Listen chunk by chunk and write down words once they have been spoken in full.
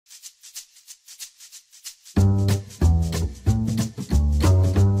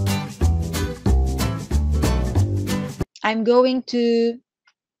I'm going to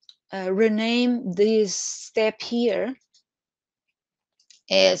rename this step here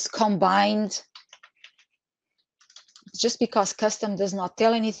as combined, just because custom does not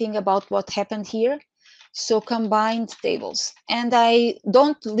tell anything about what happened here. So combined tables. And I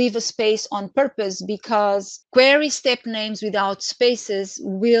don't leave a space on purpose because query step names without spaces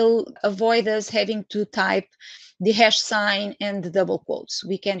will avoid us having to type the hash sign and the double quotes.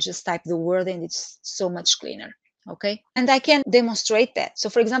 We can just type the word and it's so much cleaner. Okay. And I can demonstrate that. So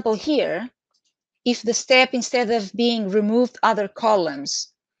for example, here, if the step, instead of being removed other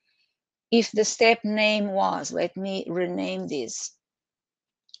columns, if the step name was, let me rename this.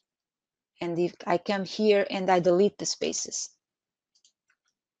 And if I come here and I delete the spaces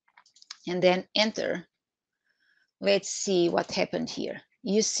and then enter, let's see what happened here.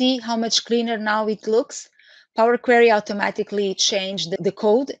 You see how much cleaner now it looks? Power Query automatically changed the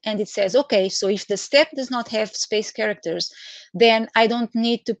code and it says, okay, so if the step does not have space characters, then I don't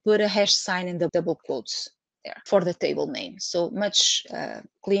need to put a hash sign in the double quotes there for the table name. So much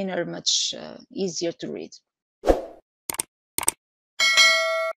cleaner, much easier to read.